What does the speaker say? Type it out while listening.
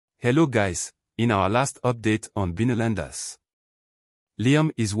Hello guys, in our last update on Binnelanders, Liam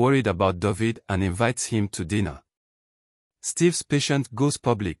is worried about Dawid and invites him to dinner. Steve's patient goes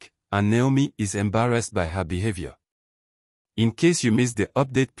public, and Naomi is embarrassed by her behavior. In case you missed the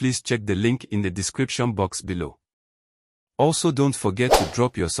update, please check the link in the description box below. Also, don't forget to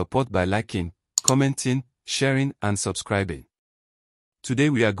drop your support by liking, commenting, sharing and subscribing.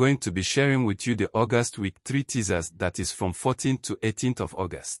 Today we are going to be sharing with you the August week 3 teasers, that is from 14th to 18th of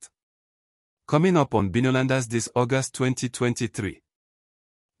August. Coming up on Binnelanders this August 2023.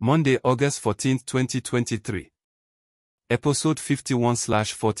 Monday, August 14th, 2023. Episode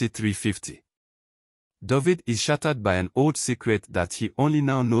 51/4350. Dawid is shattered by an old secret that he only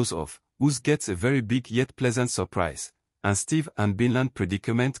now knows of. Us gets a very big yet pleasant surprise, and Steve and Binneland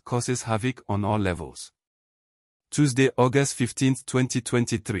predicament causes havoc on all levels. Tuesday, August 15th,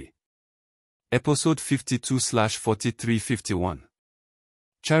 2023. Episode 52/4351.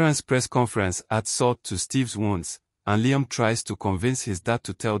 Sharon's press conference adds salt to Steve's wounds, and Liam tries to convince his dad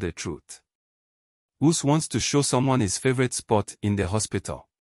to tell the truth. Us wants to show someone his favorite spot in the hospital.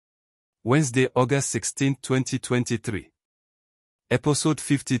 Wednesday, August 16th, 2023. Episode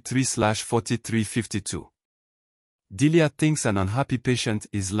 53/4352. Delia thinks an unhappy patient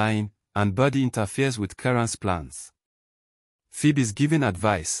is lying, and Buddy interferes with Karen's plans. Phoebe is giving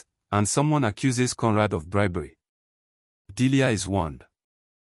advice, and someone accuses Conrad of bribery. Delia is warned.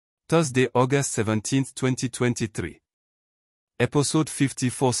 Thursday, August 17th, 2023. Episode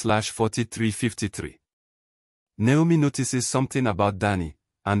 54/4353. Naomi notices something about Danny,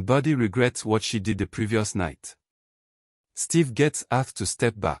 and Buddy regrets what she did the previous night. Steve gets asked to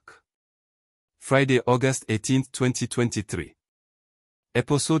step back. Friday, August 18th, 2023.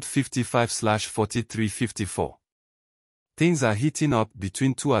 Episode 55/4354. Things are heating up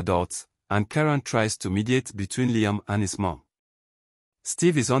between two adults, and Karen tries to mediate between Liam and his mom.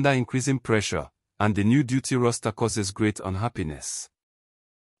 Steve is under increasing pressure, and the new duty roster causes great unhappiness.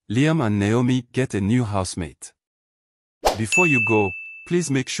 Liam and Naomi get a new housemate. Before you go, please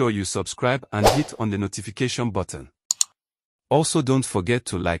make sure you subscribe and hit on the notification button. Also, don't forget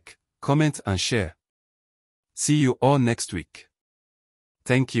to like, comment and share. See you all next week.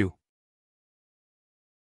 Thank you.